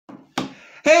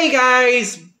Hey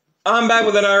guys, I'm back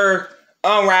with another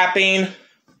unwrapping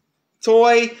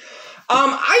toy.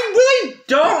 I really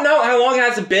don't know how long it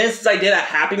has been since I did a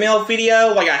Happy Meal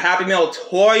video, like a Happy Meal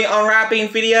toy unwrapping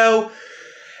video.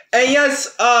 And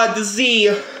yes, this is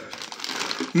the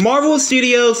Marvel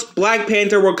Studios Black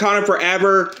Panther Wakanda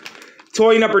Forever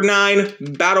toy number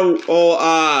 9, Battle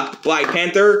Black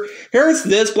Panther. Here's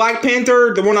this Black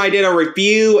Panther, the one I did a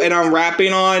review and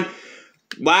unwrapping on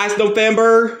last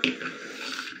November.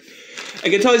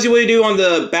 It tells you what to do on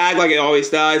the bag like it always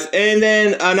does. And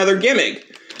then another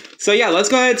gimmick. So yeah, let's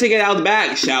go ahead and take it out of the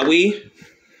bag, shall we?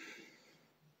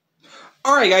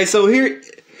 Alright guys, so here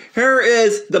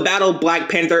is the Battle Black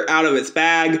Panther out of its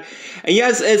bag. And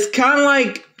yes, it's kind of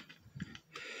like...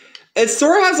 It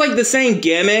sort of has like the same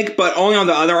gimmick, but only on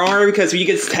the other arm. Because you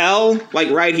can tell,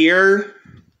 like right here,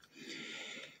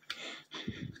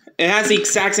 it has the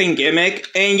exact same gimmick.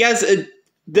 And yes,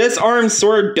 this arm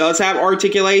sort of does have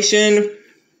articulation, which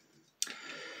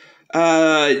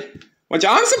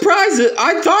I'm surprised.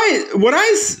 I thought, when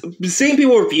I seen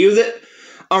people review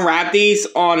unwrap these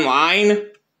online,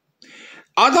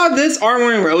 I thought this arm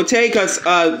wouldn't rotate because,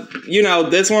 you know,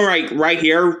 this one right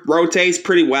here rotates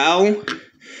pretty well.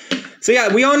 So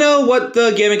yeah, we all know what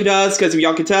the gimmick does because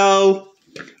y'all can tell.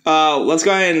 Let's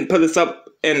go ahead and put this up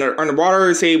underwater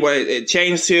and see what it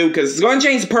changed to, because it's going to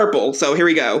change to purple. So here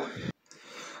we go.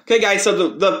 Okay guys, so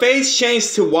the face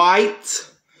changed to white,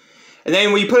 and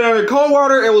then when you put it under cold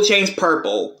water, it will change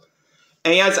purple.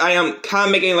 And yes, I am kind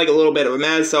of making like a little bit of a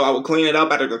mess, so I will clean it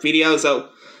up after the video. So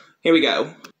here we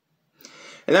go.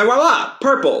 And then voila,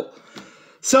 purple.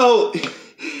 So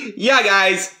yeah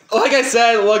guys, like I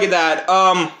said, look at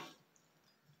that.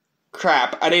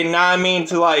 Crap, I did not mean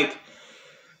to like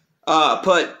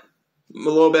put a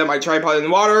little bit of my tripod in the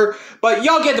water, but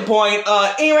y'all get the point.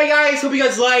 Anyway guys, hope you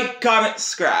guys like, comment,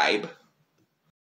 subscribe.